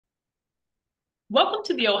Welcome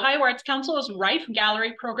to the Ohio Arts Council's Rife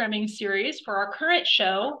Gallery programming series for our current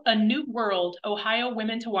show, A New World, Ohio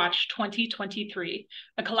Women to Watch 2023,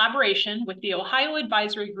 a collaboration with the Ohio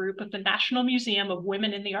Advisory Group of the National Museum of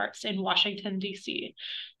Women in the Arts in Washington, D.C.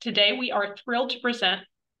 Today, we are thrilled to present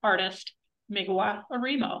artist Migiwa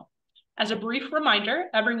Orimo. As a brief reminder,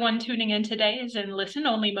 everyone tuning in today is in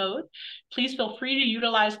listen-only mode. Please feel free to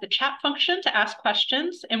utilize the chat function to ask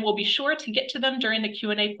questions, and we'll be sure to get to them during the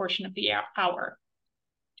Q&A portion of the hour.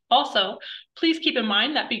 Also, please keep in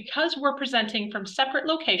mind that because we're presenting from separate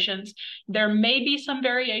locations, there may be some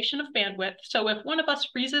variation of bandwidth. So if one of us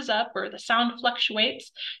freezes up or the sound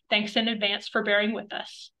fluctuates, thanks in advance for bearing with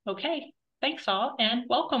us. Okay, thanks all, and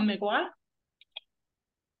welcome, Migiwa.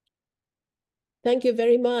 Thank you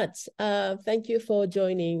very much. Thank you for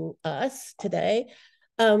joining us today.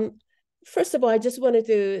 First of all, I just wanted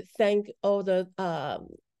to thank all the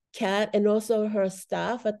Kat and also her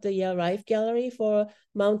staff at the Rife Gallery for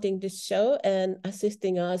mounting this show and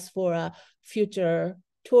assisting us for a future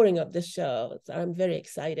touring of the show. So I'm very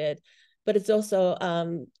excited. But it's also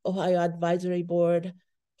Ohio Advisory Board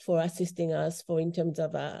for assisting us in terms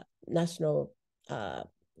of a National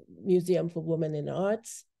Museum for Women in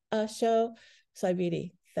Arts show. So I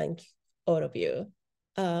really thank all of you.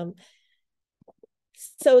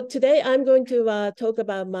 So today I'm going to talk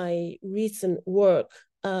about my recent work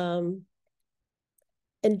and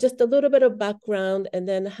just a little bit of background and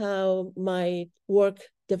then how my work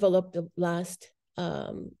developed the last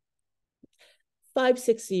 5-6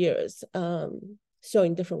 years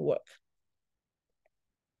showing different work.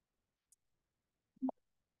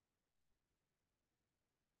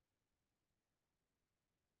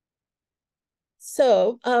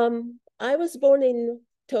 So I was born in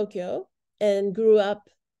Tokyo and grew up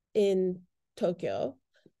in Tokyo.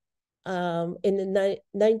 In the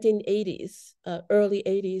 1980s, early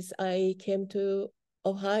 80s, I came to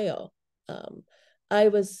Ohio. Ohio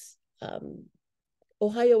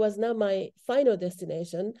was not my final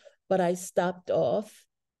destination, but I stopped off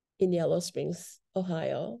in Yellow Springs,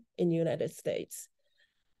 Ohio, in the United States.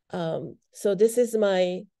 So this is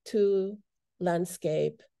my two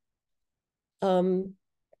landscape.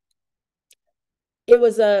 It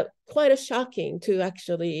was quite shocking to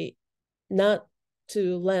actually not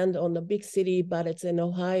to land on the big city, but it's in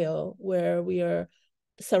Ohio where we are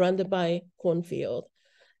surrounded by cornfield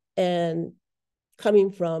and coming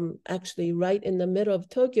from actually right in the middle of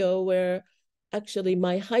Tokyo where actually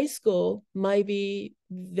my high school might be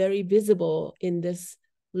very visible in this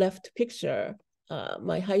left picture.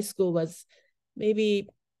 My high school was maybe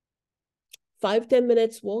 5-10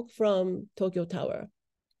 minutes walk from Tokyo Tower.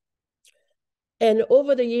 And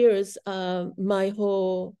over the years, my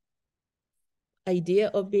whole idea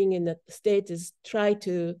of being in the States is try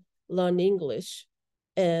to learn English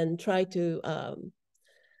and try to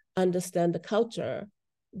understand the culture.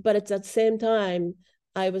 But at the same time,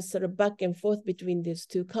 I was sort of back and forth between these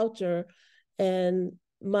two cultures. And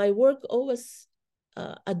my work always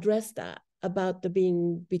addressed that about the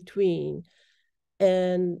being between.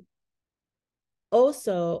 And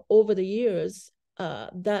also over the years,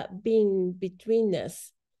 that being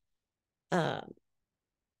betweenness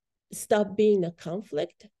stopped being a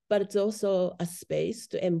conflict, but it's also a space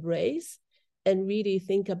to embrace and really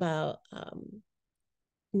think about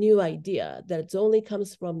new idea that it only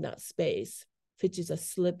comes from that space, which is a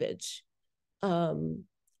slippage.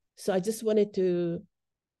 So I just wanted to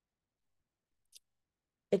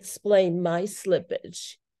explain my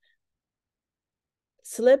slippage.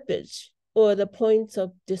 Slippage, or the points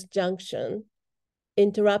of disjunction,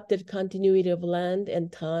 interrupted continuity of land and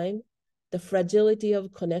time, the fragility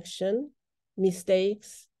of connection,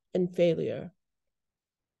 mistakes, and failure.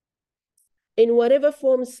 In whatever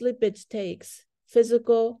form slippage takes,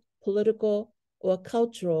 physical, political, or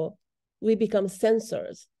cultural, we become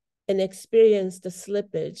sensors and experience the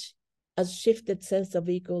slippage as shifted sense of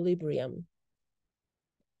equilibrium.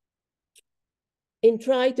 In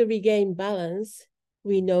trying to regain balance,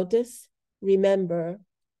 we notice, remember,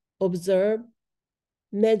 observe,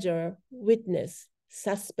 measure, witness,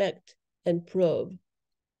 suspect, and probe.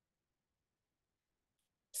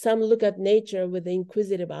 Some look at nature with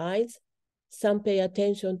inquisitive eyes. Some pay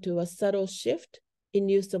attention to a subtle shift in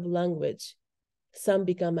use of language. Some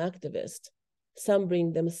become activists. Some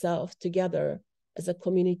bring themselves together as a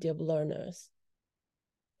community of learners.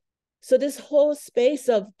 So this whole space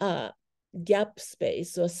of gap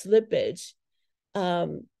space or slippage,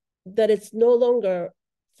 that it's no longer,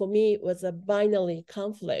 for me, it was a binary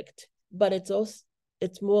conflict, but it's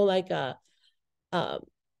more like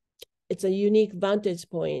it's a unique vantage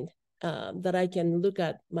point that I can look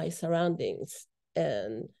at my surroundings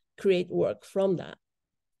and create work from that.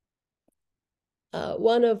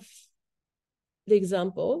 One of the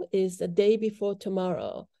example is The Day Before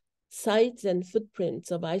Tomorrow, Sites and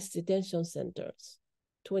Footprints of ICE Detention Centers,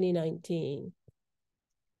 2019.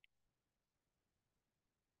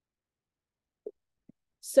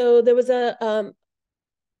 So there was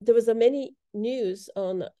a many news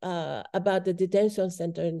on about the detention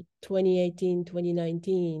center in 2018,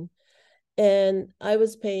 2019. And I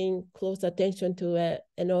was paying close attention to it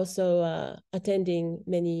and also attending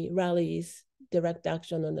many rallies, direct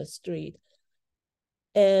action on the street.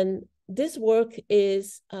 And this work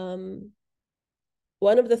is, one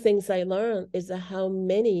of the things I learned is how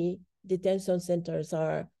many detention centers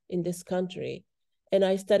are in this country. And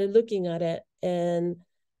I started looking at it, and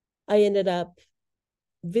I ended up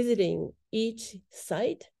visiting each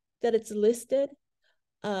site that it's listed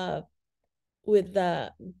with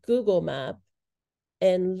the Google map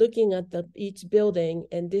and looking at each building.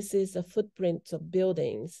 And this is a footprint of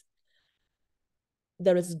buildings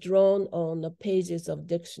that is drawn on the pages of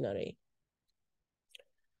dictionary.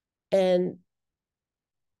 And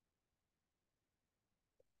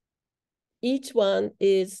each one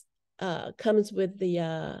is comes with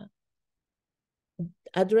the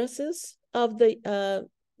addresses of the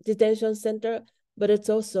detention center, but it's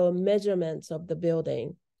also measurements of the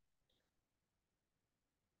building.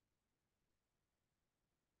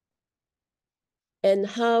 And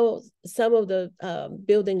how some of the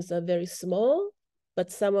buildings are very small,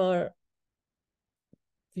 but some are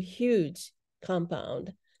huge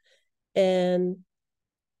compound. And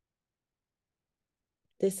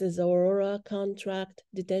this is Aurora Contract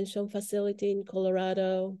Detention Facility in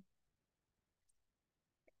Colorado.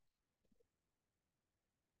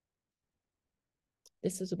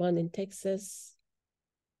 This is one in Texas.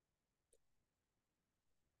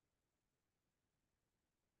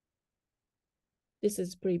 This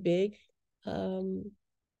is pretty big in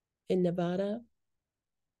Nevada.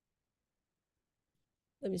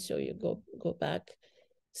 Let me show you, go back.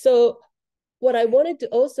 So what I wanted to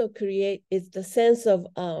also create is the sense of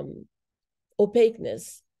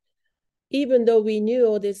opaqueness. Even though we knew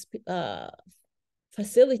all this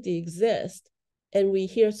facility exists, and we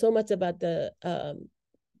hear so much about the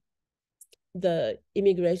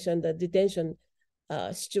immigration, the detention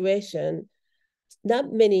situation,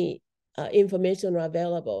 not many information are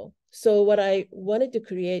available. So what I wanted to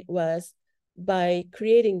create was, by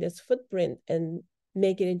creating this footprint and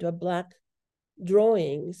make it into a black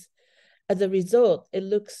drawings, as a result, it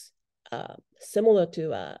looks similar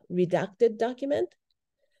to a redacted document.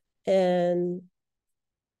 And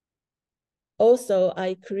also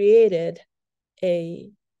I created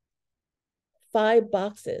 5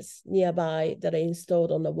 boxes nearby that I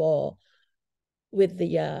installed on the wall with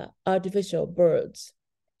the artificial birds.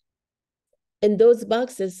 And those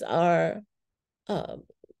boxes are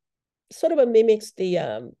sort of mimics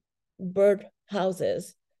the bird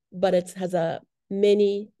houses, but it has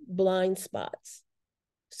many blind spots,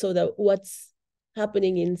 so that what's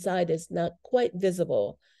happening inside is not quite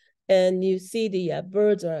visible. And you see the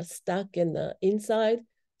birds are stuck in the inside.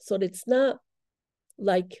 So it's not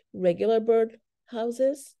like regular bird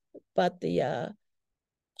houses, but it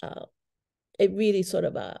really sort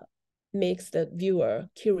of makes the viewer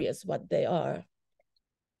curious what they are.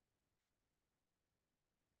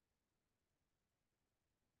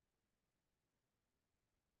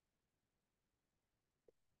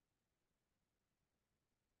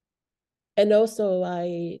 And also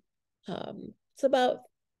it's about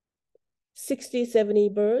 60, 70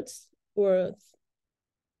 birds were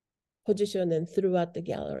positioned and throughout the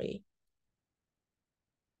gallery.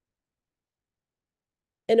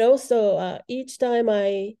 And also each time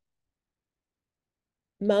I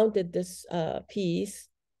mounted this piece,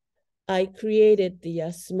 I created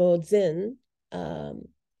the small zin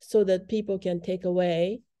so that people can take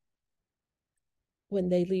away when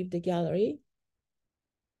they leave the gallery.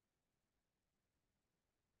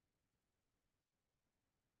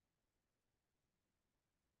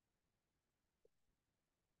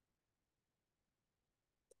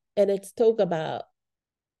 And it's talk about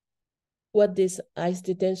what these ICE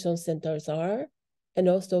detention centers are, and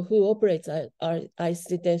also who operates our ICE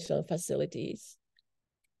detention facilities.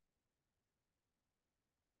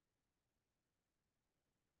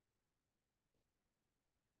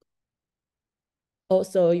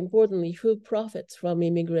 Also, importantly, who profits from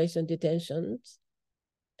immigration detentions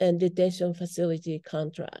and detention facility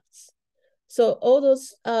contracts. So all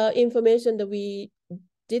those information that we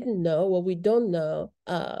didn't know or we don't know,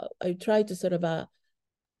 I try to sort of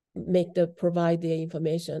provide the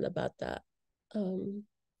information about that. And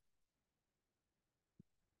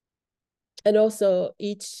also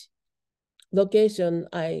each location,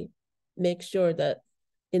 I make sure that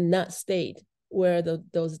in that state where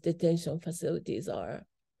those detention facilities are,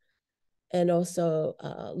 and also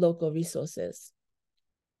local resources.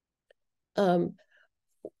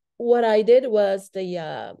 What I did was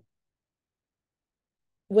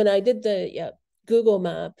when I did the Google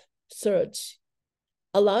Map search,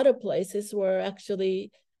 a lot of places were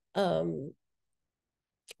actually, when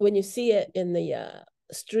you see it in the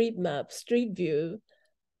street map, street view,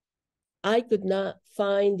 I could not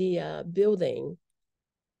find the building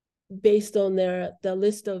based on the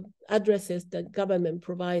list of addresses that government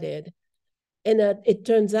provided. And it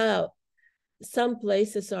turns out some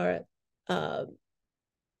places are,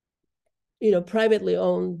 privately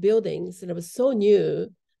owned buildings, and it was so new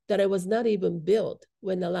that it was not even built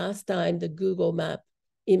when the last time the Google Map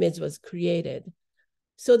image was created.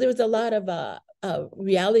 So there was a lot of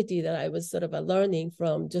reality that I was sort of learning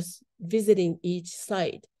from just visiting each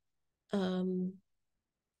site. And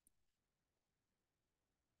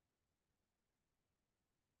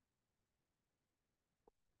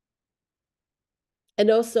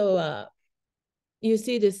also, you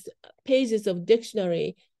see this pages of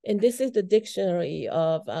dictionary, and this is the dictionary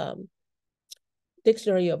of the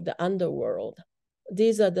underworld.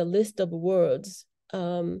 These are the list of words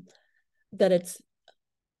that it's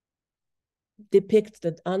depict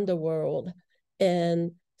the underworld.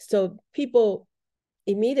 And so people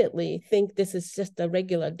immediately think this is just a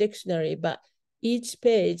regular dictionary, but each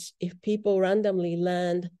page, if people randomly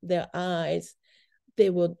land their eyes, they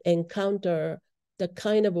would encounter the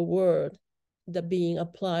kind of a word that being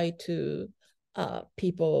applied to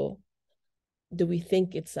people do we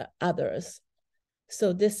think it's others.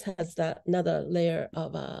 So this has that another layer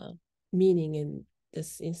of meaning in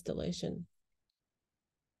this installation.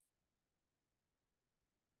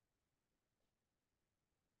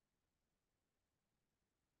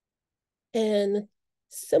 And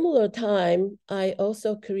similar time, I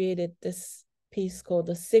also created this piece called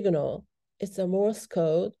The Signal. It's a Morse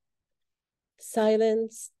code,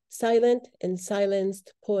 silent and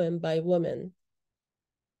silenced poem by woman.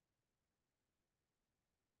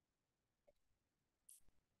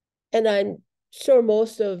 And I'm sure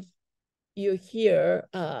most of you here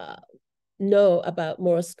know about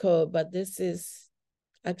Morse code, but this is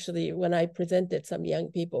actually when I presented some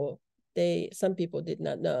young people, some people did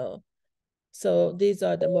not know. So these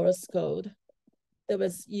are the Morse code that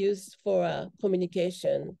was used for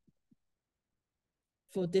communication,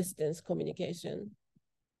 for distance communication.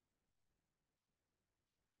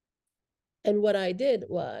 And what I did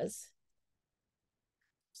was,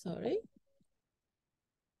 sorry.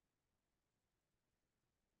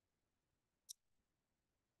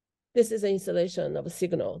 This is an installation of a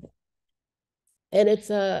signal. And it's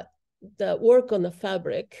the work on the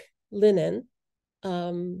fabric, linen.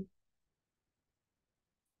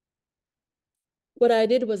 What I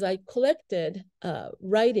did was I collected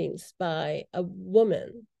writings by a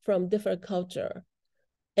woman from different culture.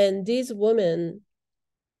 And these women,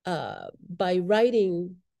 by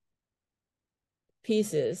writing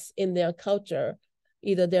pieces in their culture,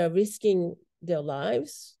 either they're risking their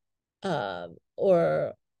lives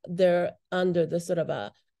or they're under the sort of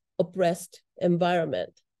a oppressed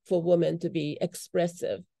environment for women to be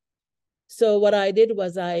expressive. So what I did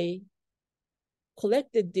was I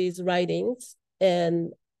collected these writings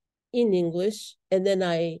and in English, and then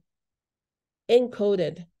I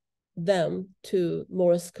encoded them to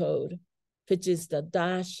Morse code, which is the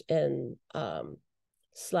dash and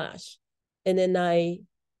slash. And then I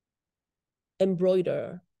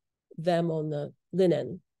embroider them on the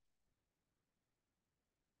linen.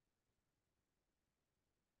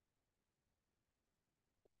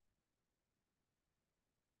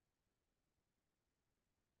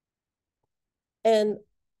 And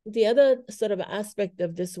the other sort of aspect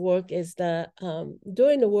of this work is that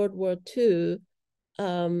during the World War II,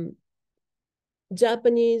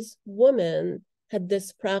 Japanese women had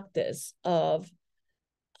this practice of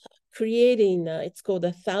creating, it's called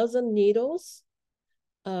 1,000 needles.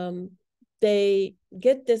 They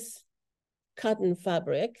get this cotton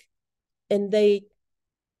fabric and they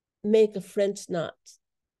make a French knot,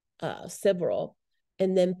 several,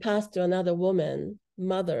 and then pass to another woman,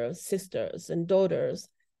 mother, sisters, and daughters,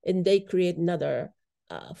 and they create another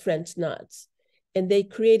French knots. And they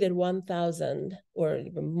created 1,000 or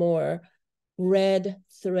even more red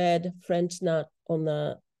thread French knot on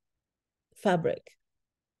the fabric,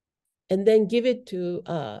 and then give it to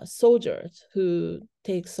soldiers who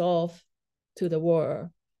takes off to the war.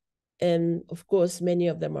 And of course, many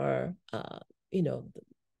of them are,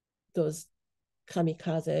 those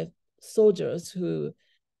kamikaze soldiers who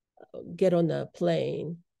get on a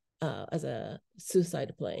plane as a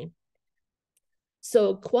suicide plane.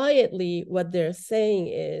 So quietly, what they're saying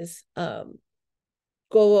is go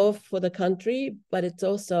off for the country, but it's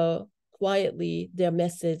also quietly their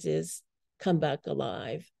message is come back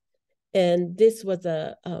alive. And this was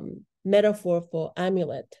a metaphor for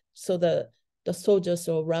amulet. So the soldiers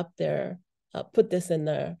will wrap their, put this in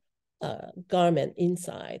their garment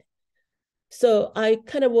inside. So I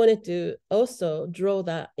kind of wanted to also draw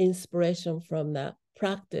that inspiration from that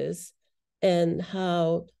practice and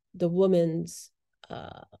how the women's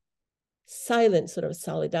silent sort of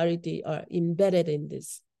solidarity are embedded in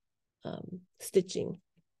this stitching.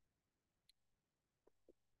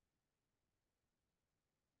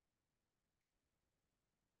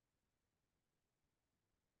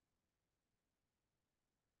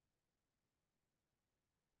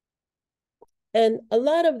 And a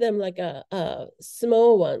lot of them, like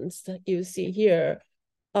small ones that you see here,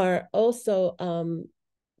 are also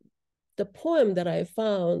the poem that I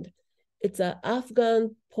found. It's an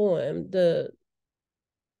Afghan poem.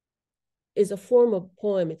 Is a form of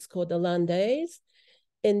poem. It's called the Landays,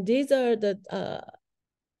 and these are the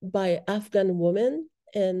by Afghan women.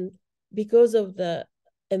 And because of the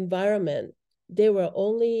environment, they were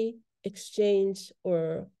only exchanged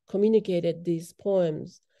or communicated these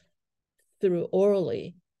poems through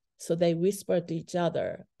orally. So they whispered to each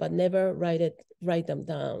other, but never write them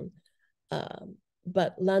down.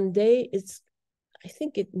 But Landay is, I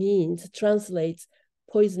think it means, translates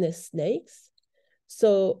poisonous snakes.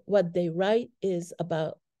 So what they write is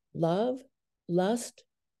about love, lust,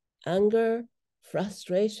 anger,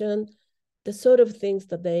 frustration, the sort of things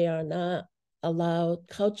that they are not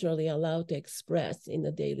culturally allowed to express in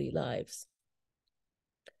the daily lives.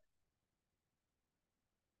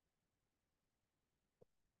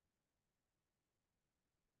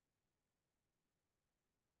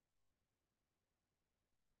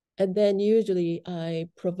 And then usually I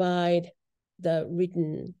provide the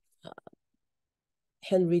written,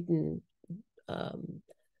 handwritten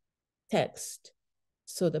text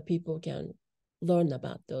so that people can learn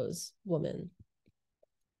about those women.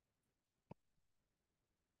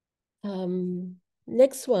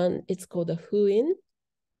 Next one, it's called the huin.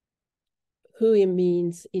 Huin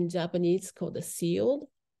means in Japanese called the sealed.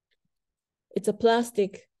 It's a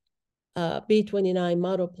plastic B-29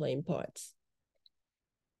 model plane parts.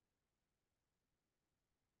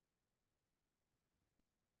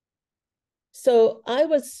 So I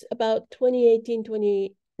was about 2018,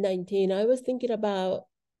 2019, I was thinking about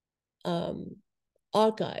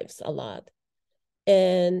archives a lot.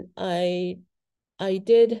 And I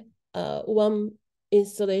did one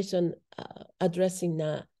installation addressing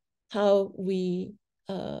that, how we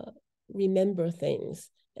remember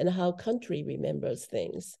things and how country remembers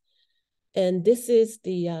things. And this is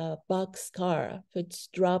the boxcar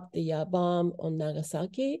which dropped the bomb on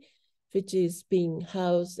Nagasaki, which is being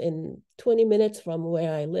housed in 20 minutes from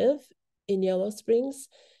where I live in Yellow Springs.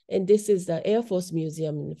 And this is the Air Force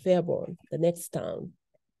Museum in Fairborn, the next town.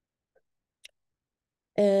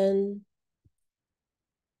 And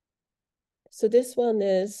so this one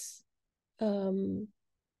is a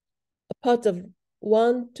part of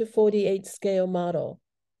 1:48 scale model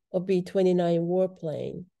of B-29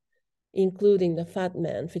 warplane, including the Fat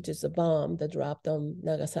Man, which is a bomb that dropped on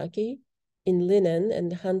Nagasaki, in linen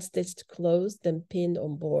and hand-stitched clothes, then pinned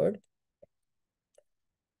on board.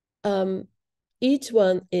 Each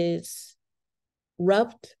one is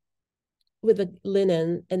wrapped with a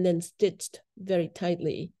linen and then stitched very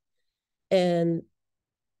tightly, and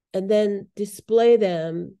then display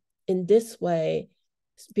them in this way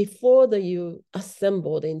before you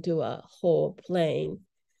assembled into a whole plane,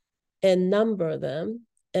 and number them,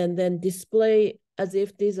 and then display as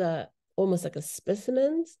if these are almost like a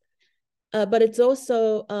specimens. But it's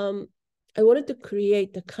also, I wanted to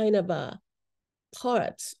create the kind of a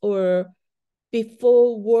parts, or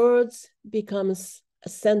before words becomes a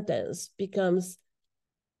sentence, becomes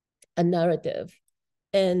a narrative,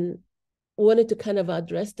 and wanted to kind of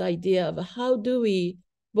address the idea of how do we,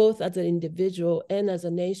 both as an individual and as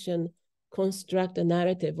a nation, construct a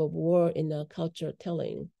narrative of war in a culture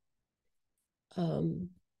telling.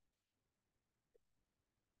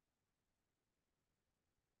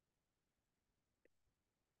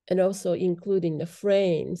 And also including the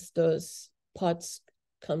frames, those parts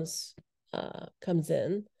comes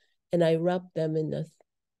in, and I wrap them in a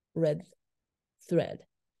red thread.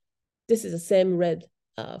 This is the same red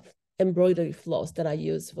embroidery floss that I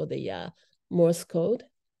use for the Morse code.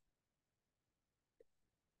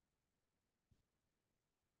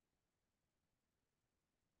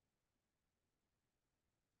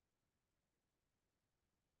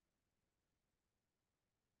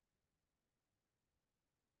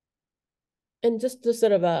 And just to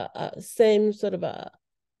sort of same sort of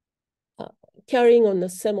carrying on a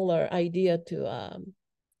similar idea to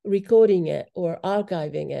recording it or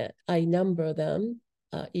archiving it, I number them,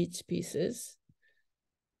 each pieces.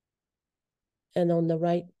 And on the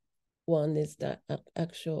right one is the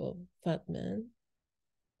actual fat man.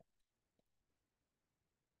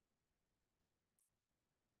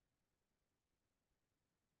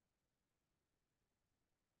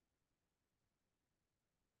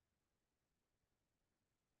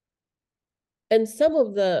 And some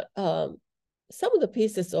of the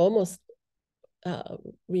pieces almost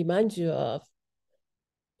remind you of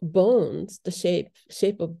bones, the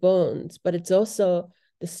shape of bones, but it's also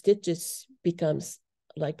the stitches becomes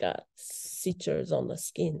like sutures on the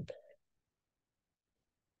skin.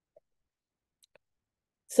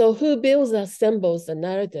 So who builds or assembles the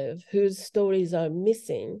narrative, whose stories are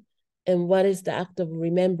missing, and what is the act of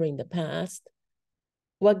remembering the past?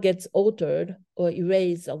 What gets altered or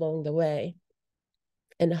erased along the way?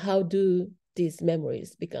 And how do these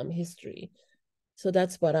memories become history? So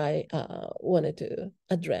that's what I wanted to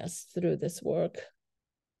address through this work.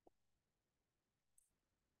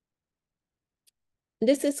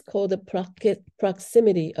 This is called the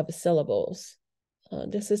proximity of syllables.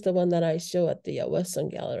 This is the one that I show at the Western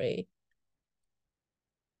Gallery.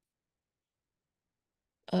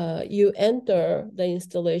 You enter the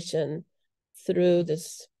installation through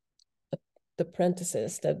the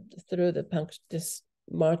parentheses, through this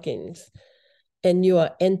markings, and you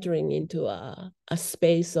are entering into a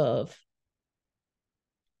space of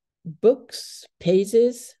books,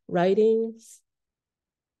 pages, writings,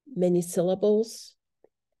 many syllables.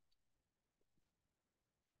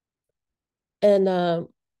 And I'm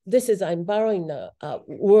borrowing the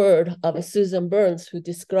word of Susan Burns, who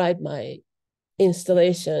described my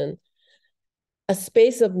installation, a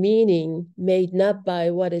space of meaning made not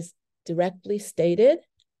by what is directly stated,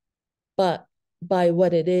 but by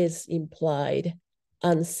what it is implied,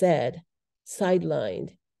 unsaid,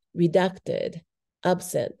 sidelined, redacted,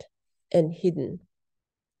 absent, and hidden.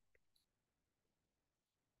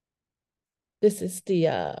 This is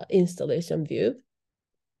the installation view.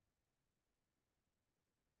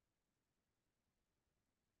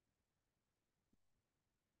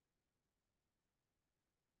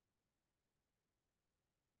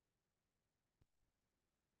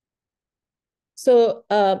 So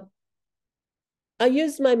I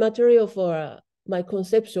use my material for my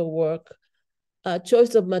conceptual work.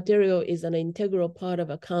 Choice of material is an integral part of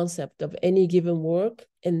a concept of any given work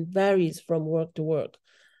and varies from work to work.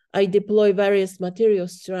 I deploy various material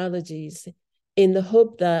strategies in the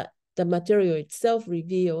hope that the material itself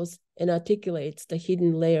reveals and articulates the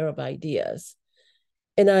hidden layer of ideas.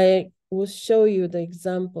 And I will show you the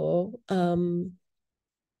example.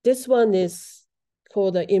 This one is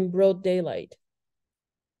called In Broad Daylight,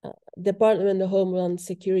 Department of Homeland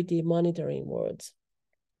Security monitoring words.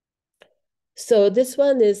 So this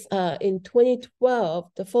one is in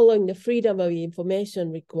 2012, following the Freedom of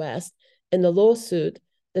Information request and the lawsuit,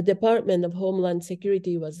 the Department of Homeland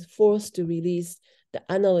Security was forced to release the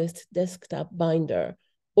analyst desktop binder,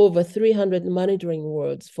 over 300 monitoring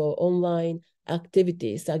words for online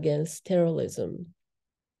activities against terrorism.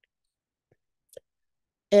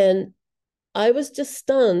 And I was just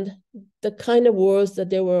stunned the kind of words that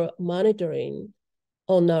they were monitoring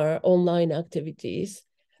on our online activities.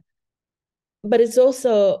 But it's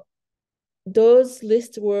also, those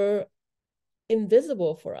lists were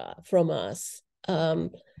invisible from us.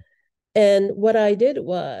 And what I did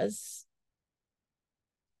was,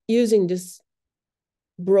 using this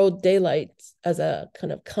broad daylight as a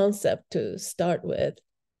kind of concept to start with,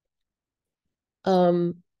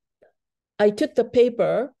 I took the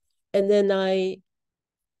paper and then I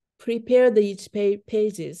prepared each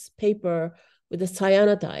paper with the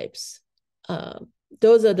cyanotypes.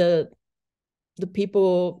 Those are the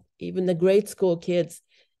people, even the grade school kids,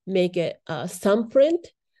 make a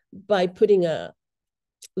thumbprint by putting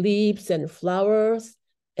leaves and flowers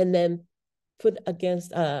and then put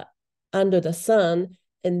against under the sun,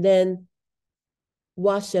 and then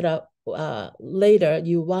wash it up. Later,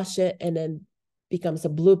 you wash it and then becomes a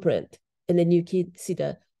blueprint. And then you can see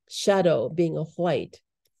the shadow being a white.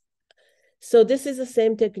 So this is the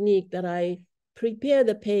same technique that I prepare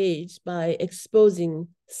the page by exposing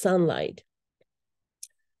sunlight.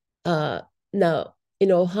 Now,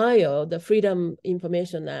 in Ohio, the Freedom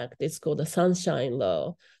Information Act is called the Sunshine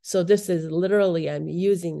Law. So this is literally, I'm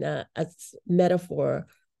using that as metaphor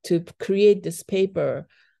to create this paper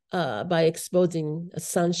by exposing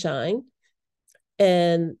sunshine.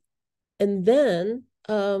 And then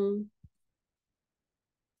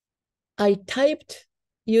I typed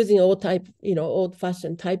using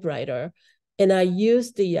old-fashioned typewriter, and I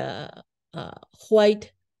used the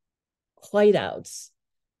whiteouts,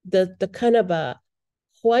 the kind of a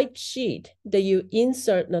white sheet that you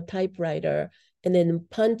insert in a typewriter and then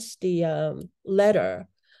punch the letter.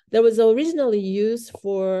 That was originally used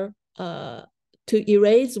for to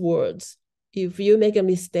erase words. If you make a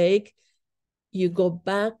mistake, you go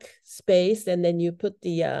back space and then you put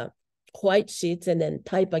the white sheets and then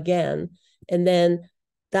type again. And then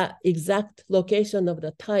that exact location of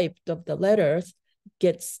the type of the letters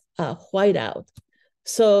gets white out.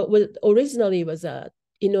 So originally was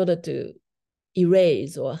in order to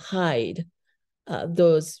erase or hide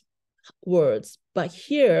those words. But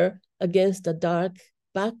here, against the dark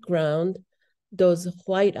background, those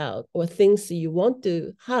whiteout or things you want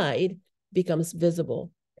to hide becomes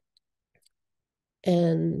visible.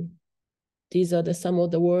 And these are some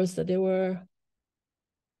of the words that they were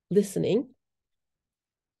listening.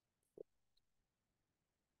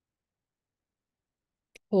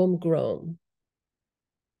 Homegrown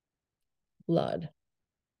blood.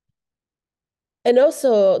 And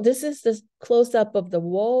also, this is the close-up of the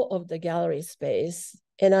wall of the gallery space.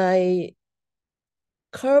 And I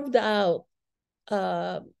carved out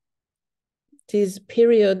these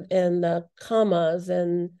period and commas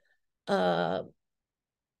and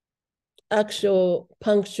actual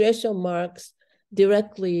punctuation marks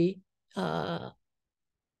directly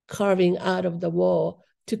carving out of the wall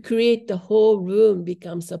to create the whole room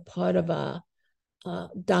becomes a part of a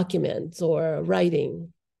document or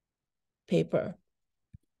writing paper.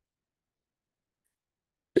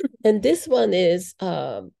 And this one is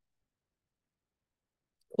called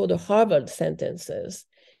the Harvard sentences.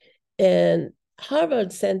 And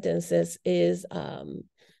Harvard sentences is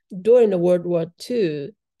during the World War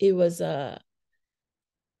II, it was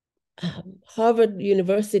Harvard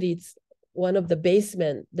University's one of the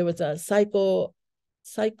basement. There was a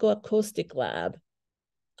psychoacoustic lab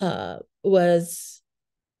was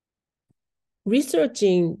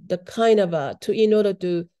researching the kind of in order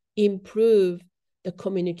to improve the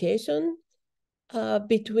communication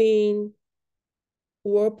between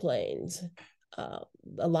warplanes.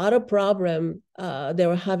 A lot of problem they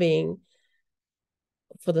were having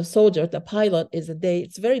for the soldier, the pilot, is that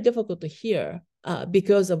it's very difficult to hear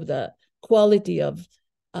because of the quality of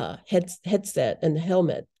headset and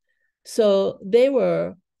helmet. So they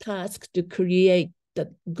were tasked to create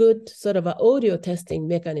the good sort of audio testing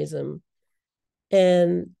mechanism.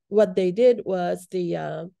 And what they did was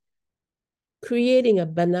creating a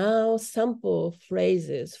banal sample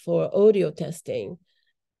phrases for audio testing.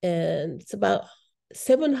 And it's about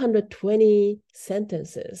 720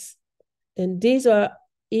 sentences. And these are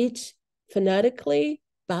each phonetically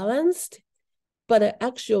balanced, but the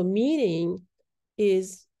actual meaning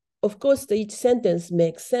is, of course, each sentence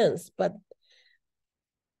makes sense, but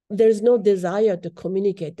there's no desire to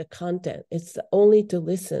communicate the content. It's only to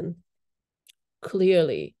listen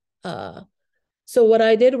clearly. So what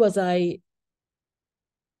I did was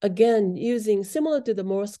again, using similar to the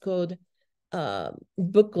Morse code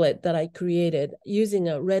booklet that I created, using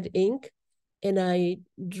a red ink, and I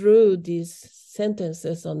drew these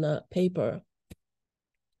sentences on the paper.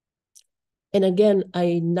 And again,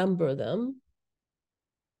 I number them.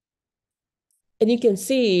 And you can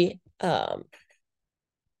see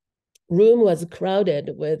room was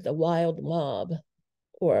crowded with a wild mob,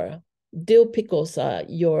 or dill pickles are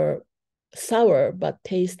your sour but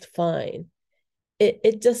taste fine.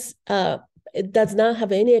 It just it does not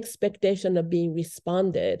have any expectation of being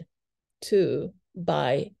responded to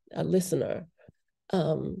by a listener.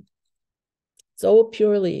 It's all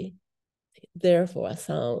purely there for a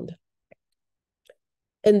sound.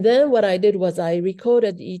 And then what I did was I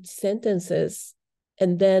recorded each sentences,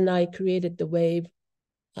 and then I created the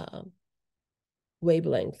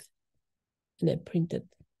wavelength, and then printed.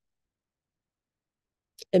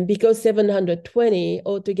 And because 720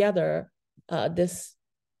 altogether, this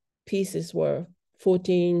pieces were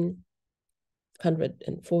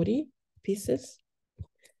 1,440 pieces.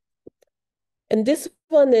 And this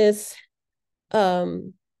one is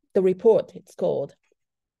the report, it's called.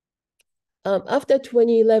 After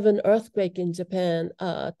 2011 earthquake in Japan,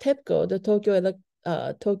 TEPCO, the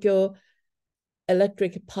Tokyo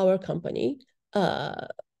Electric Power Company, have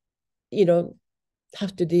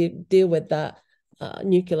to deal with that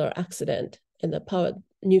nuclear accident in the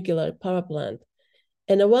nuclear power plant.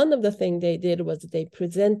 And one of the things they did was they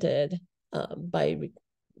presented by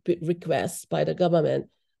request by the government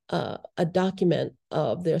a document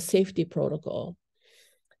of their safety protocol,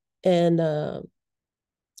 and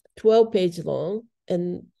 12-page long.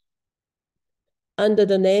 And under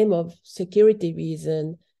the name of security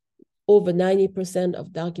reason, over 90%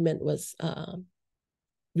 of document was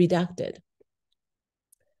redacted.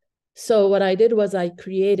 So what I did was I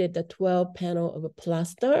created the 12 panel of a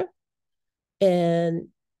plaster and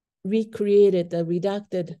recreated the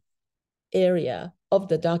redacted area of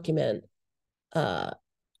the document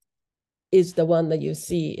is the one that you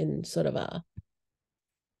see in sort of a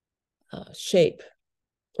shape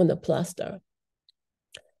on the plaster.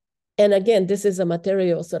 And again, this is a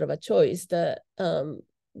material sort of a choice. The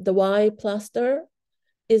Y plaster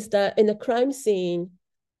is that in a crime scene,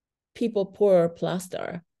 people pour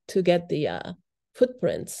plaster to get the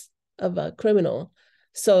footprints of a criminal.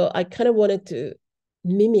 So I kind of wanted to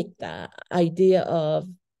mimic that idea of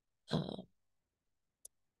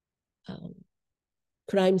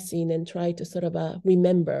crime scene and try to sort of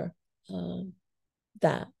remember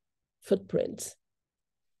that footprints.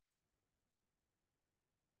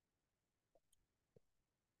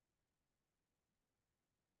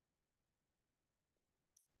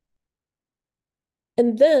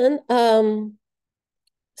 And then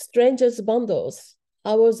Strangers Bundles,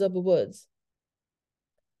 Hours of Woods.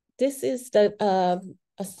 This is a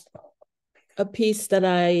piece that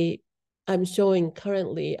I'm showing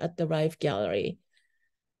currently at the Rife Gallery.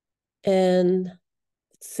 And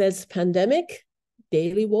it says pandemic,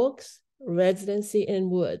 daily walks, residency in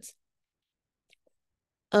woods.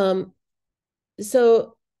 So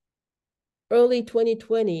early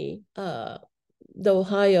 2020, the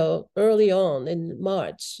Ohio, early on in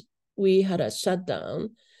March, we had a shutdown,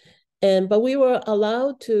 but we were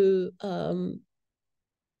allowed to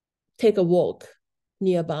take a walk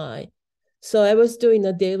nearby. So I was doing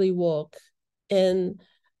a daily walk, and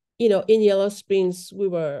in Yellow Springs, we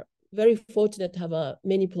were very fortunate to have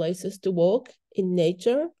many places to walk in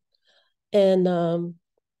nature, and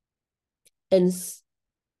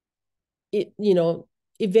it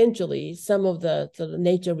eventually some of the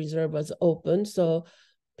nature reserve was open, so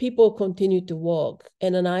people continued to walk,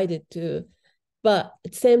 and then I did too. But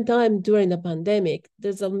at the same time, during the pandemic,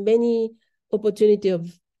 there's a many opportunity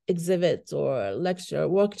of exhibits or lecture,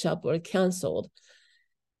 workshop were canceled.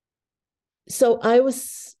 So I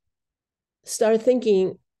started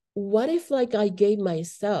thinking, what if I gave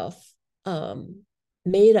myself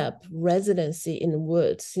made up residency in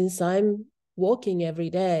woods, since I'm walking every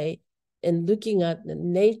day and looking at the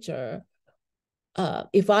nature.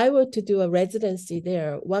 If I were to do a residency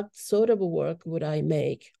there, what sort of work would I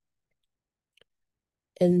make?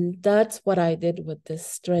 And that's what I did with the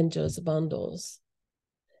Strangers Bundles.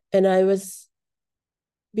 And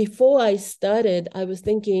before I started, I was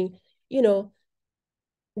thinking,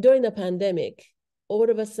 during the pandemic, all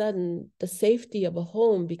of a sudden, the safety of a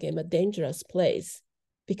home became a dangerous place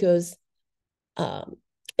because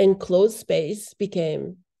enclosed space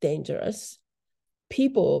became dangerous.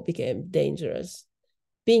 People became dangerous.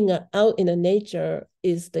 Being out in the nature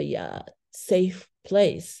is the safe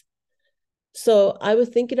place. So I was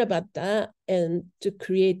thinking about that and to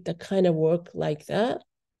create the kind of work like that.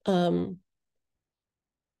 And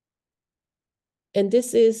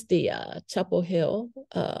this is the Chapel Hill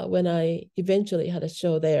when I eventually had a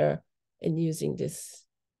show there and using this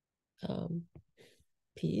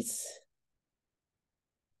piece.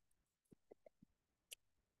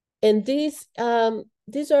 And these are,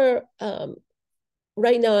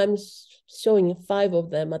 right now I'm showing 5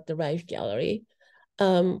 of them at the Rife Gallery.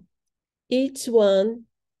 Each one,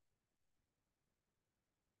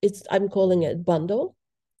 I'm calling it bundle.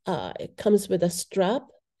 It comes with a strap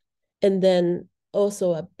and then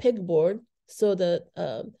also a pegboard, so that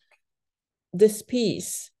this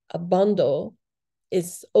piece, a bundle,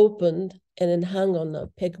 is opened and then hung on a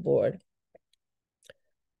pegboard.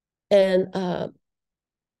 And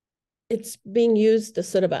it's being used as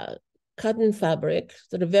sort of a cotton fabric,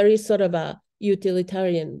 sort of very sort of a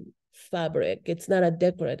utilitarian fabric. It's not a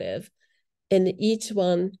decorative. And each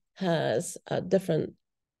one has a different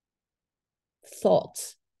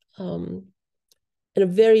thoughts and a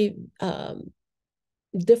very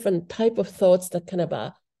different type of thoughts that kind of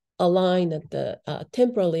align at the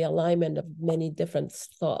temporally alignment of many different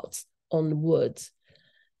thoughts on woods.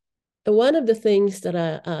 And one of the things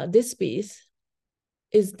that this piece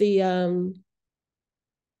is the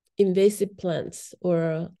invasive plants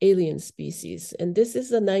or alien species. And this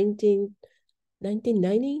is a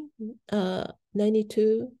 1990,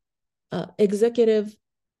 92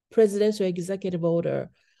 presidential executive order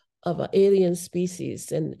of alien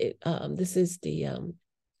species. And this is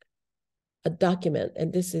a document,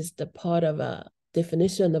 and this is the part of a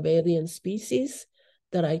definition of alien species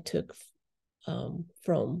that I took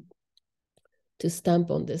from to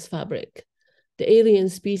stamp on this fabric. The alien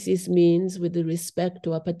species means with respect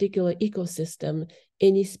to a particular ecosystem,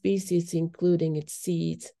 any species, including its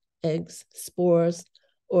seeds, eggs, spores,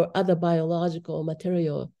 or other biological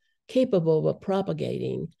material capable of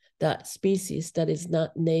propagating that species that is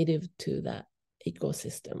not native to that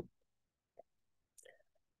ecosystem.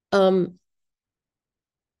 Over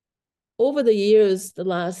the years, the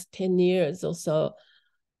last 10 years or so,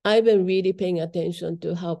 I've been really paying attention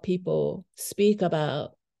to how people speak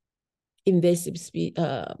about invasive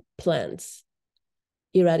plants,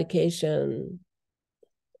 eradication,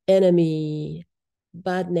 enemy,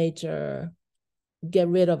 bad nature, get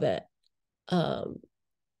rid of it.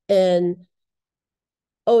 And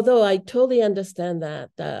although I totally understand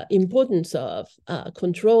that the importance of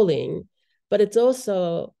controlling, but it's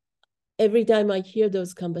also every time I hear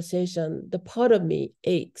those conversations, the part of me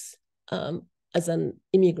aches as an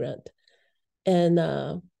immigrant.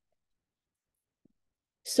 And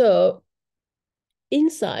so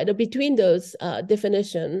inside or between those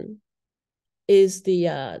definition is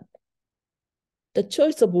the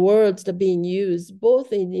choice of words that are being used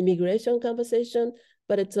both in immigration conversation,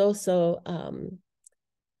 but it's also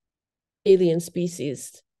alien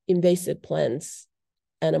species, invasive plants,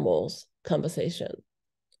 animals conversation,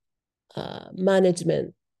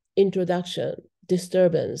 management, introduction,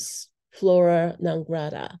 disturbance, flora non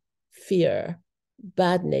grata, fear,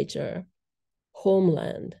 bad nature,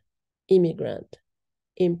 homeland, immigrant,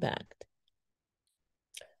 impact.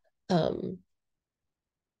 So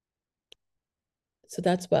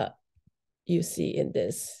that's what you see in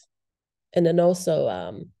this. And then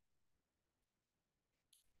also,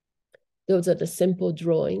 those are the simple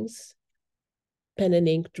drawings, pen and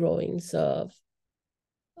ink drawings of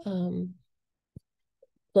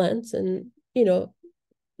plants. And, you know,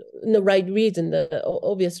 the right reason, the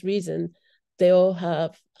obvious reason, they all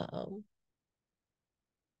have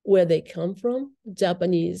where they come from.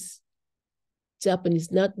 Japanese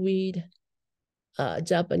nutweed,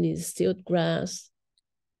 Japanese stilt grass,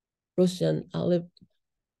 Russian oliver,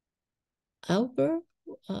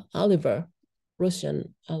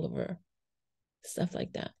 Russian oliver, stuff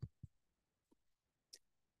like that.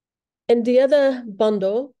 And the other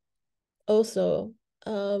bundle also,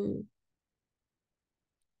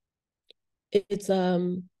 it's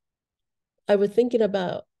I was thinking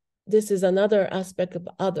about, this is another aspect of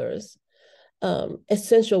others,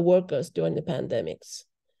 essential workers during the pandemics.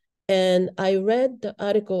 And I read the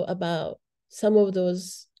article about some of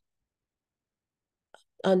those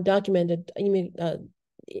undocumented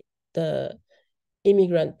the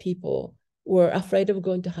immigrant people were afraid of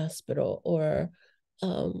going to hospital or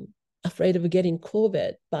afraid of getting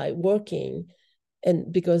COVID by working,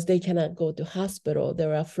 and because they cannot go to hospital,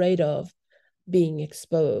 they're afraid of being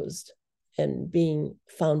exposed and being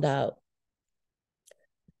found out.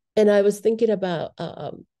 And I was thinking about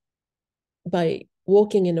by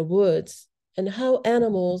walking in the woods and how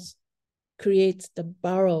animals create the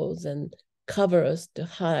burrows and covers to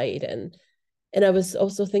hide. And I was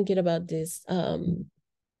also thinking about this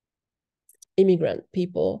immigrant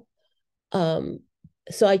people.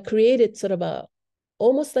 So I created sort of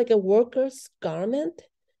almost like a worker's garment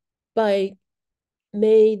by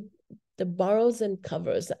made the burrows and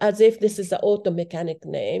covers, as if this is an auto mechanic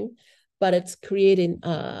name, but it's creating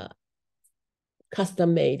a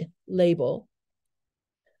custom-made label.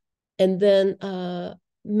 And then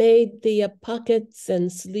made the pockets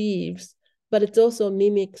and sleeves, but it also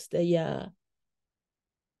mimics the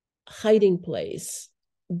hiding place,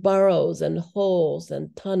 burrows and holes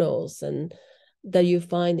and tunnels and that you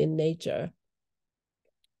find in nature.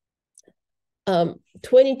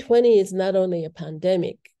 2020 is not only a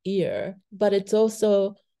pandemic year, but it's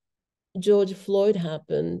also George Floyd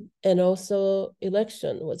happened and also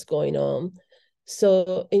election was going on.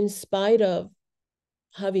 So in spite of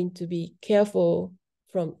having to be careful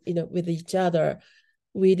from, with each other,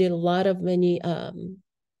 we did a lot of many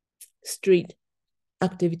street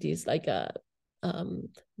activities like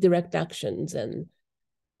direct actions and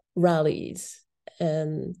rallies.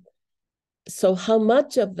 And so how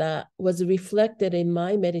much of that was reflected in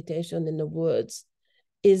my meditation in the woods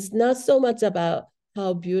is not so much about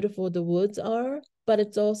how beautiful the woods are, but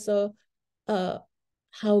it's also how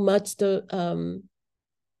much the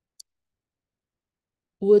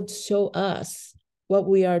woods show us what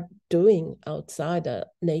we are doing outside of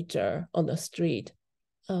nature on the street.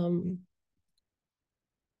 And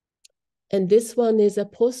this one is a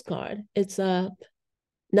postcard. It's a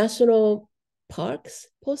national parks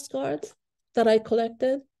postcards that I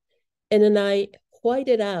collected. And then I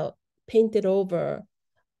whited out, painted over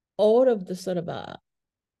all of the sort of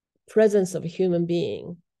presence of a human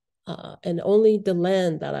being. And only the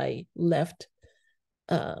land that I left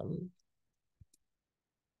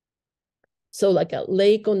So like a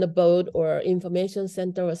lake on the boat or information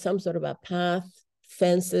center or some sort of a path,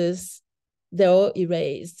 fences, they're all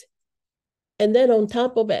erased. And then on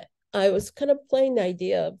top of it, I was kind of playing the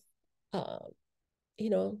idea of,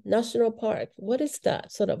 national park. What is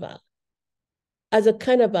that sort of as a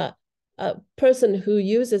kind of a person who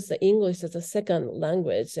uses the English as a second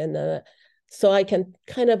language. And so I can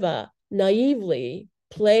kind of naively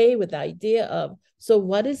play with the idea of, so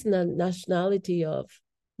what is the nationality of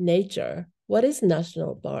nature? What is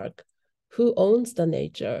national park? Who owns the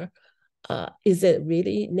nature? Is it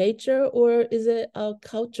really nature, or is it our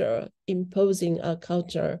culture imposing our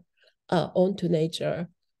culture onto nature?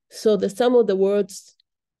 So some of the words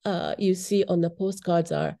you see on the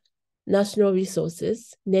postcards are national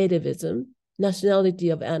resources, nativism, nationality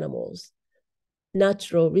of animals,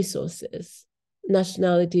 natural resources,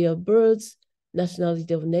 nationality of birds,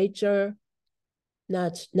 nationality of nature,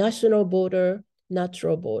 national border,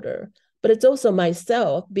 natural border. But it's also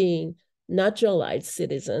myself being naturalized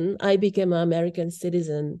citizen. I became an American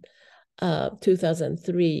citizen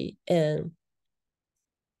 2003, and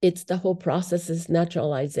it's the whole process is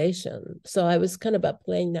naturalization. So I was kind of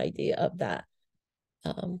playing the idea of that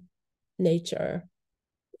nature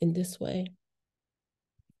in this way.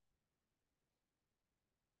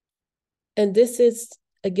 And this is,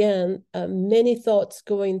 again, many thoughts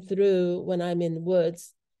going through when I'm in the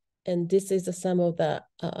woods. And this is some of the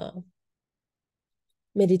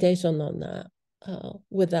meditation on that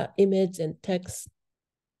with the image and text.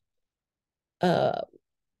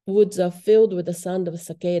 Woods are filled with the sound of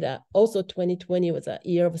cicada. Also, 2020 was a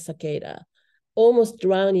year of cicada, almost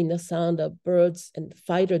drowning the sound of birds and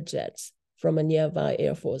fighter jets from a nearby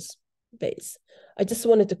Air Force base. I just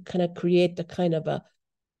wanted to kind of create the kind of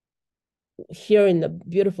here in the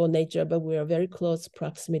beautiful nature, but we're very close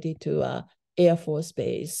proximity to Air Force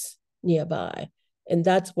base nearby. And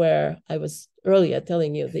that's where I was earlier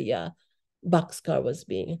telling you the boxcar was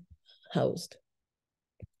being housed.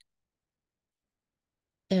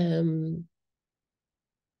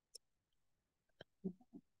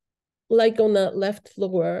 Like on the left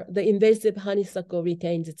floor, the invasive honeysuckle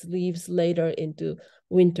retains its leaves later into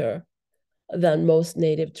winter than most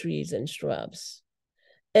native trees and shrubs.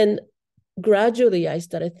 And gradually, I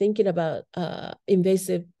started thinking about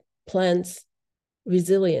invasive plants'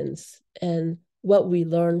 resilience and what we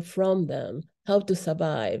learn from them, how to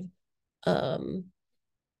survive in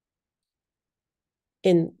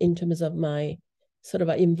terms of my sort of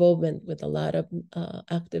involvement with a lot of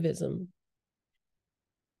activism.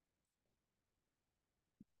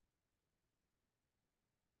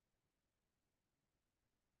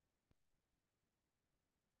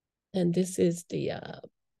 And this is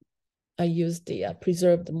I used the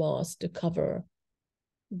preserved moss to cover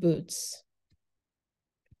boots.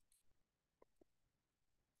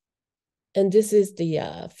 And this is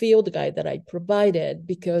the field guide that I provided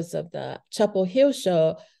because of the Chapel Hill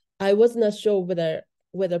show. I was not sure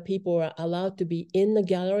whether people are allowed to be in the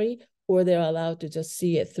gallery or they're allowed to just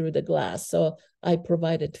see it through the glass. So I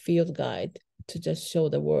provided field guide to just show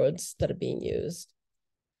the words that are being used.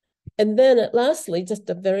 And then lastly, just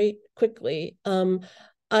very quickly,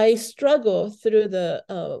 I struggle through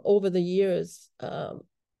over the years.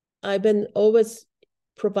 I've been always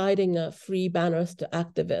providing free banners to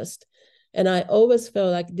activists. And I always feel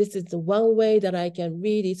like this is the one way that I can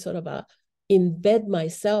really sort of embed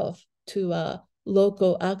myself to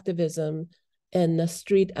local activism and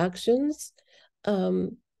street actions.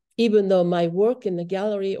 Even though my work in the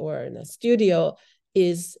gallery or in the studio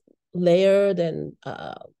is layered and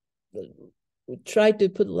try to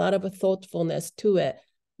put a lot of thoughtfulness to it,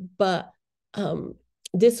 but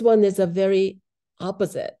this one is a very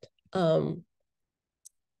opposite. And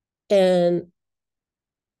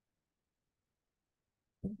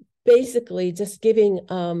basically just giving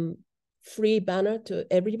free banner to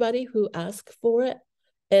everybody who asks for it.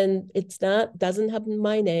 And doesn't have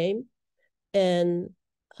my name. And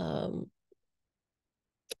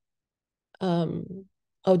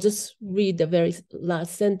I'll just read the very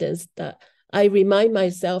last sentence that I remind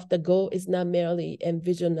myself the goal is not merely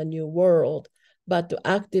envision a new world, but to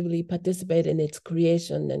actively participate in its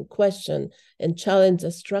creation and question and challenge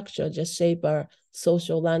the structure, just shape our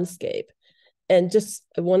social landscape. And just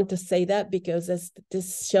I wanted to say that because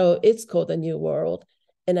this show is called A New World.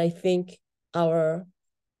 And I think our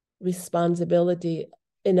responsibility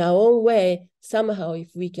in our own way, somehow,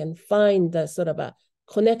 if we can find the sort of a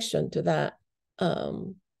connection to that,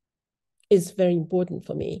 is very important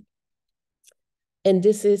for me. And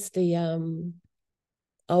this is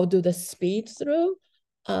I'll do the speed through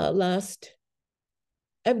last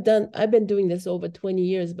I've been doing this over 20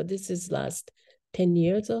 years, but this is last 10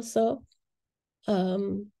 years or so.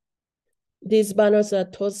 These banners are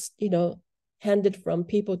tossed, handed from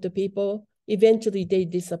people to people. Eventually they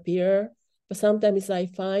disappear, but sometimes I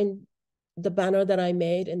find the banner that I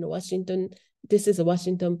made in Washington. This is a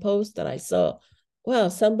Washington Post that I saw. Wow,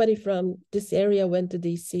 somebody from this area went to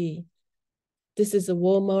DC. This is a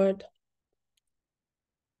Walmart.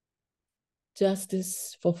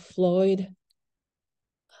 Justice for Floyd.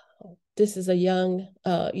 This is a young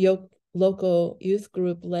local youth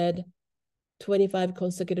group led 25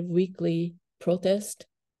 consecutive weekly protest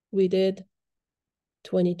we did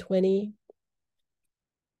 2020.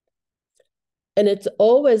 And it's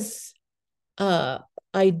always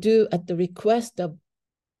I do at the request of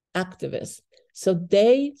activists. So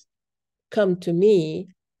they come to me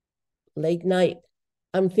late night.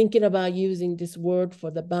 I'm thinking about using this word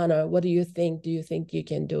for the banner. What do you think? Do you think you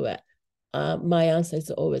can do it? My answer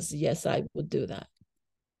is always yes, I would do that.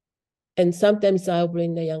 And sometimes I'll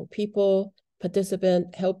bring the young people,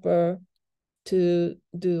 participant, helper to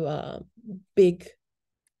do a big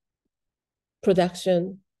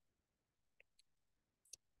production.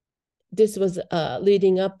 This was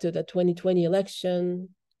leading up to the 2020 election.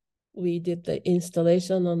 We did the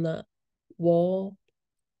installation on the wall.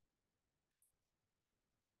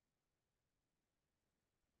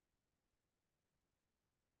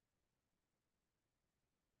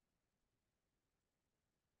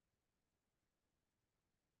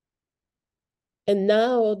 And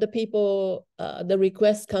now the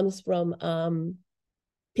request comes from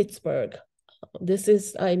Pittsburgh. This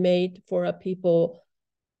is I made for a people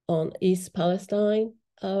on East Palestine.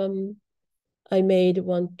 I made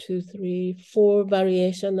 1, 2, 3, 4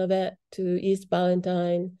 variation of it to East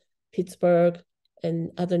Palestine, Pittsburgh,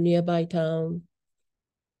 and other nearby town.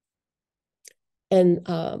 And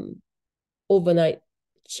overnight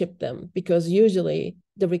ship them because usually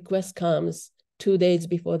the request comes 2 days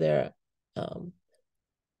before their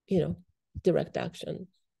direct action.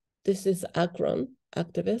 This is Akron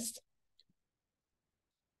activist.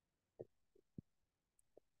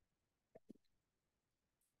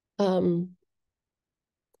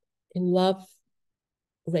 In love,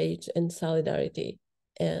 rage, and solidarity.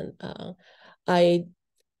 And I'd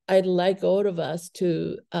like all of us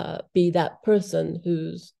to be that person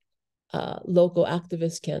whose local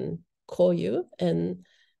activists can call you and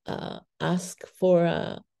ask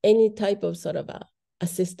for any type of sort of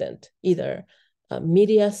assistant, either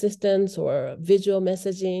media assistance or visual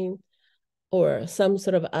messaging or some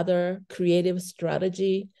sort of other creative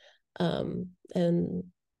strategy. And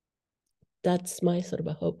that's my sort of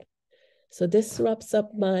a hope. So this wraps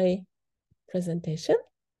up my presentation.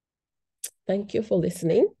 Thank you for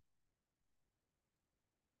listening.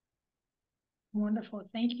 Wonderful.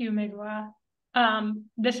 Thank you, Migiwa.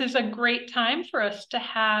 This is a great time for us to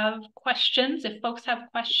have questions. If folks have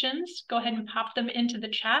questions, go ahead and pop them into the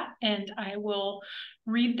chat and I will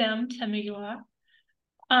read them to Migiwa.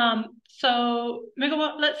 So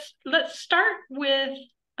Migiwa, let's start with,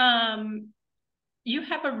 you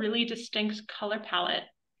have a really distinct color palette.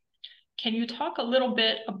 Can you talk a little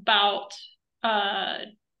bit about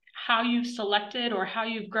how you've selected or how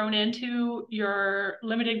you've grown into your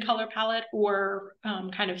limited color palette or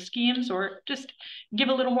kind of schemes, or just give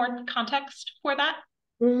a little more context for that?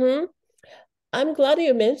 Mm-hmm. I'm glad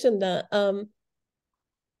you mentioned that.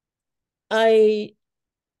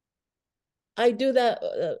 I do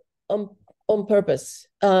that on purpose.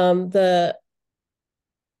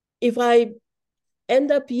 If I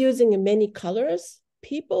end up using many colors,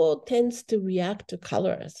 people tends to react to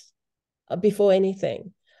colors before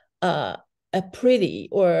anything. A pretty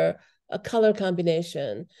or a color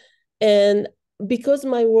combination. And because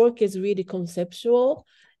my work is really conceptual,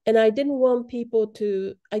 and I didn't want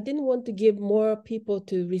to give more people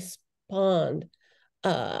to respond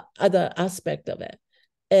other aspect of it.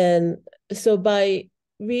 And so by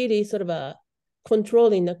really sort of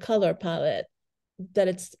controlling the color palette, that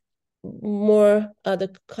it's more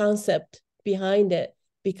the concept behind it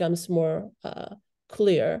becomes more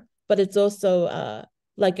clear. But it's also,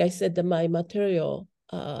 like I said, my material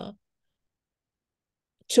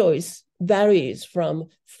choice varies from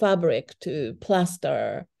fabric to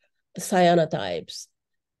plaster, cyanotypes.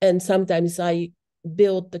 And sometimes I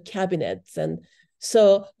build the cabinets. And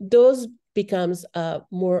so those becomes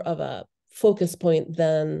more of a focus point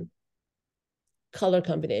than color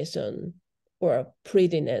combination or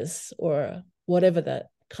prettiness or whatever that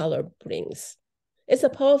color brings. It's a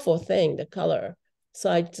powerful thing, the color.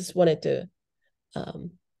 So I just wanted to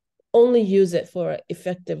only use it for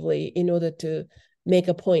effectively in order to make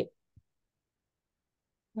a point.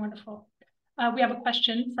 Wonderful. We have a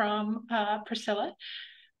question from Priscilla.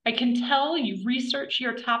 I can tell you research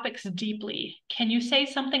your topics deeply. Can you say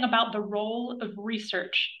something about the role of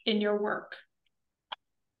research in your work?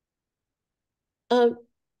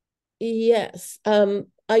 Yes,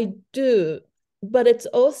 I do, but it's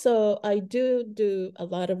also, I do a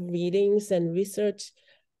lot of readings and research,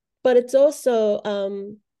 but it's also,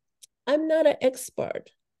 I'm not an expert,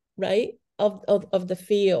 right, of the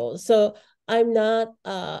field. So I'm not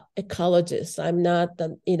a ecologist. I'm not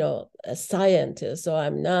a scientist. So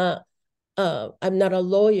I'm not a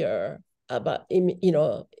lawyer about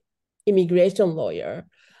immigration lawyer.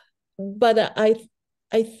 But I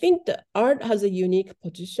think that art has a unique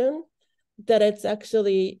position that it's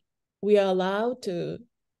actually we are allowed to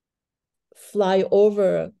fly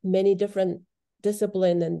over many different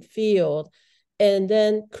discipline and field and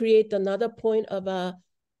then create another point of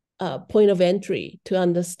entry to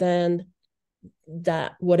understand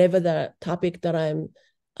that whatever the topic that I'm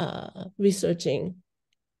researching.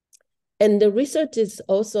 And the research is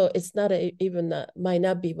also, it's not even might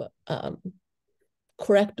not be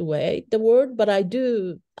correct way the word, but I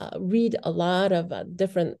do read a lot of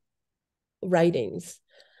different writings,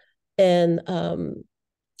 and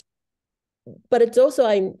but it's also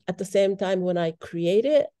I'm at the same time when I create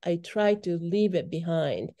it, I try to leave it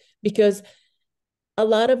behind because a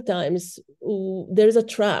lot of times there's a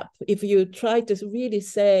trap. If you try to really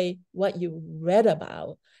say what you read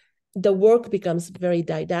about, the work becomes very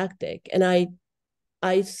didactic. And I,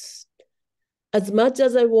 as much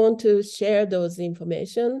as I want to share those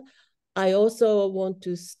information, I also want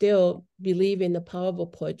to still believe in the power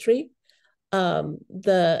of poetry.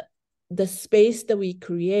 The space that we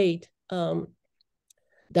create,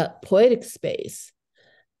 that poetic space,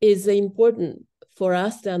 is important for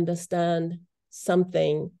us to understand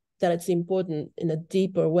something that it's important in a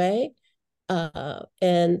deeper way.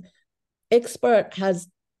 And expert has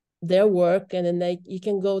their work, and then you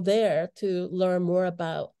can go there to learn more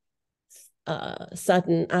about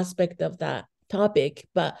certain aspect of that topic.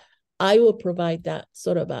 But I will provide that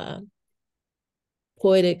sort of a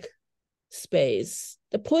poetic space.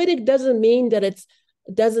 The poetic doesn't mean that it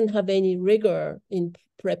doesn't have any rigor in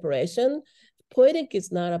preparation. Poetic is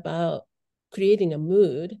not about creating a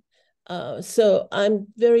mood. So I'm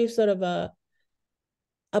very sort of I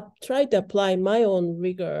try to apply my own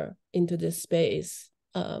rigor into this space.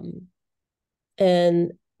 And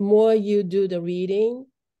more you do the reading,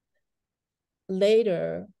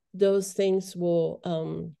 later those things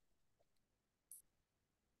will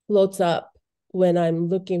floats up when I'm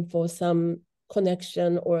looking for some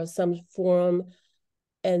connection or some form.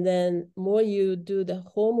 And then more you do the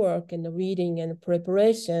homework and the reading and the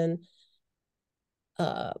preparation,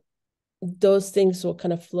 those things will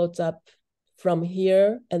kind of float up from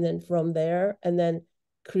here and then from there, and then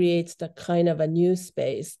creates the kind of a new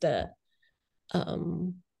space that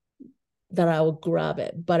that I will grab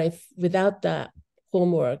it. But if without that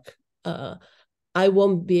homework, I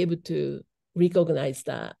won't be able to recognize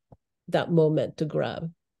that moment to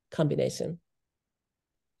grab combination.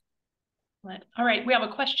 All right, we have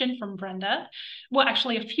a question from Brenda. Well,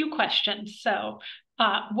 actually, a few questions. So,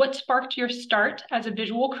 what sparked your start as a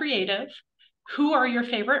visual creative? Who are your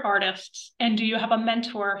favorite artists? And do you have a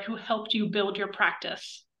mentor who helped you build your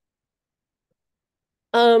practice?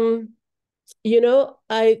 I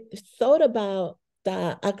thought about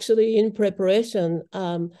that actually in preparation.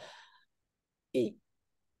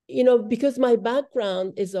 Because my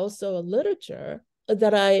background is also a literature,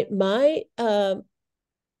 that my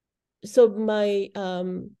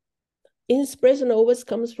inspiration always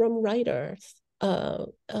comes from writers. But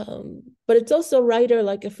it's also writer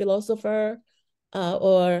like a philosopher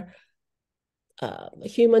or a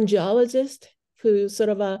human geologist who sort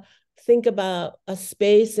of think about a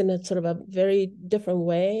space in a sort of a very different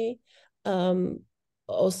way.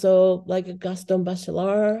 Also like Gaston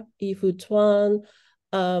Bachelard, Yifu Tuan,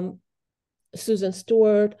 Susan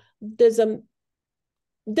Stewart. There's a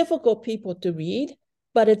difficult people to read,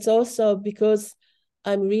 but it's also because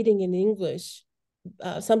I'm reading in English,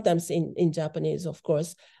 sometimes in Japanese, of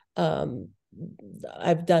course.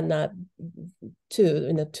 I've done that too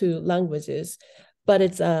in the two languages, but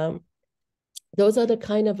it's those are the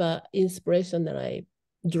kind of inspiration that I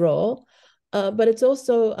draw. But it's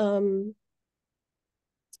also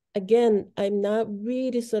again, I'm not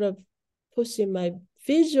really sort of pushing my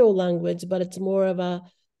visual language, but it's more of a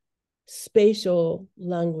spatial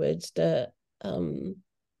language that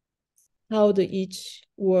how each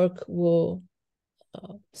work will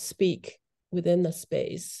speak within the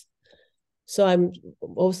space. So I'm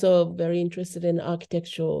also very interested in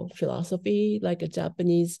architectural philosophy, like a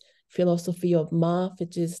Japanese philosophy of ma,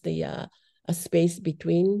 which is the a space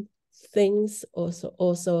between things,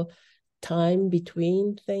 also time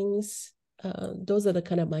between things. Those are the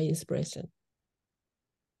kind of my inspiration.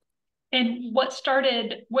 And what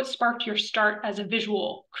sparked your start as a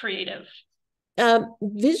visual creative?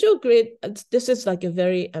 Visual grid, this is like a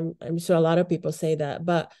very, I'm sure a lot of people say that,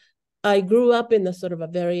 but I grew up in a sort of a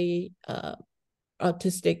very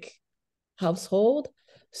artistic household.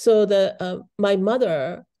 So my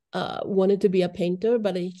mother wanted to be a painter,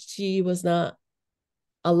 but she was not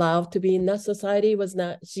allowed to be in that society.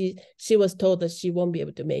 She was told that she won't be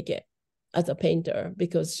able to make it as a painter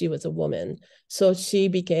because she was a woman. So she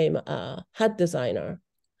became a hat designer.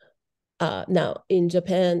 Now in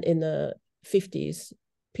Japan in the 50s,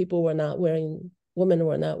 women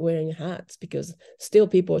were not wearing hats because still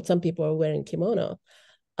some people are wearing kimono.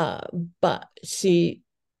 But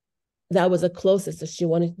that was the closest that she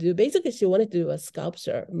wanted to do. Basically, she wanted to do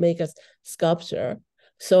make a sculpture.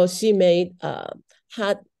 So she made a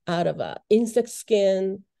hat out of a insect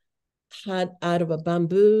skin, hat out of a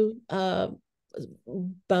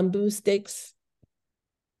bamboo sticks,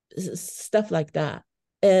 stuff like that.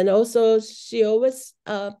 And also, she always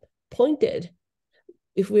pointed.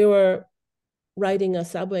 If we were riding a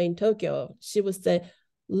subway in Tokyo, she would say,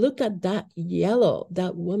 "Look at that yellow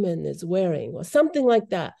that woman is wearing," or something like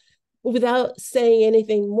that, without saying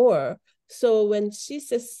anything more. So when she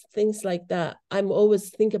says things like that, I'm always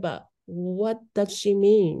think about what does she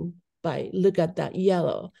mean by look at that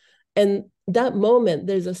yellow? And that moment,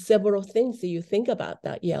 there's several things that you think about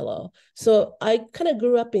that yellow. So I kind of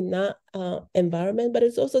grew up in that environment, but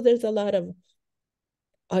there's a lot of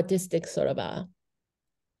artistic sort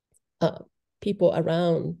of people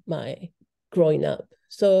around my growing up.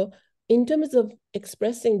 So in terms of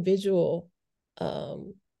expressing visual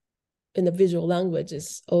in the visual language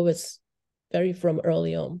is always very from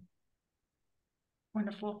early on.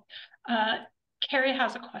 Wonderful. Carrie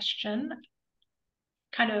has a question,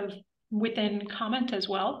 kind of within comment as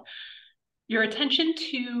well. Your attention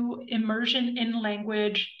to immersion in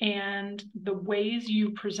language and the ways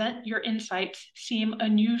you present your insights seem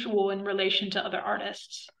unusual in relation to other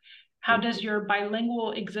artists. How does your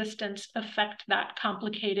bilingual existence affect that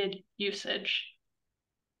complicated usage?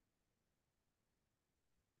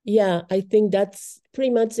 Yeah, I think that's pretty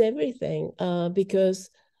much everything because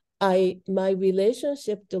my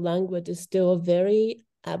relationship to language is still very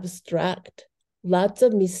abstract. Lots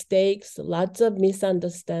of mistakes, lots of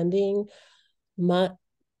misunderstanding,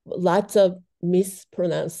 lots of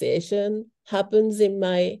mispronunciation happens in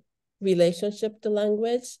my relationship to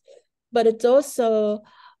language. But it's also,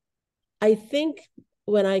 I think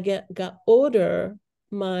when I got older,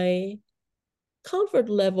 my comfort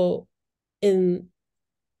level in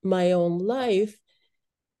my own life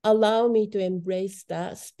allow me to embrace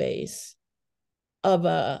that space of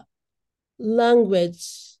a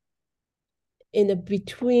language in a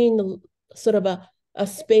between sort of a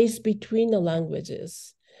space between the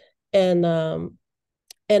languages. And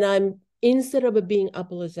I'm instead of being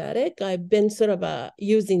apologetic, I've been sort of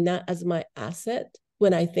using that as my asset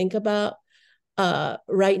when I think about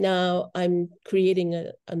right now I'm creating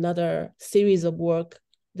another series of work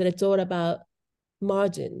that it's all about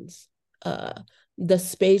margins, the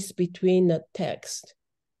space between the text.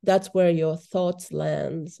 That's where your thoughts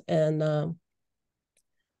lands, and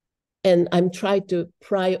I'm trying to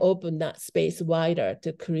pry open that space wider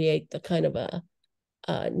to create the kind of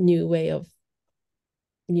a new way of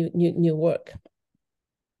new work.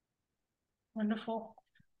 Wonderful.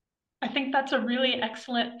 I think that's a really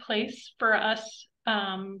excellent place for us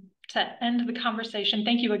to end the conversation.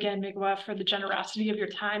 Thank you again, Migiwa, for the generosity of your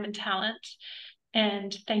time and talent.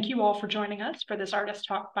 And thank you all for joining us for this artist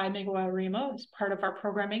talk by Migiwa Orimo as part of our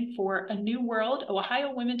programming for A New World,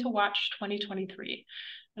 Ohio Women to Watch 2023.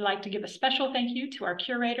 I'd like to give a special thank you to our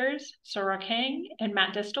curators, Sora Kang and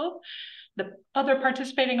Matt Distel, the other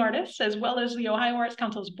participating artists, as well as the Ohio Arts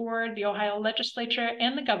Council's board, the Ohio legislature,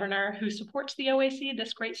 and the governor who supports the OAC,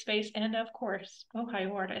 this great space, and of course,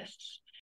 Ohio artists.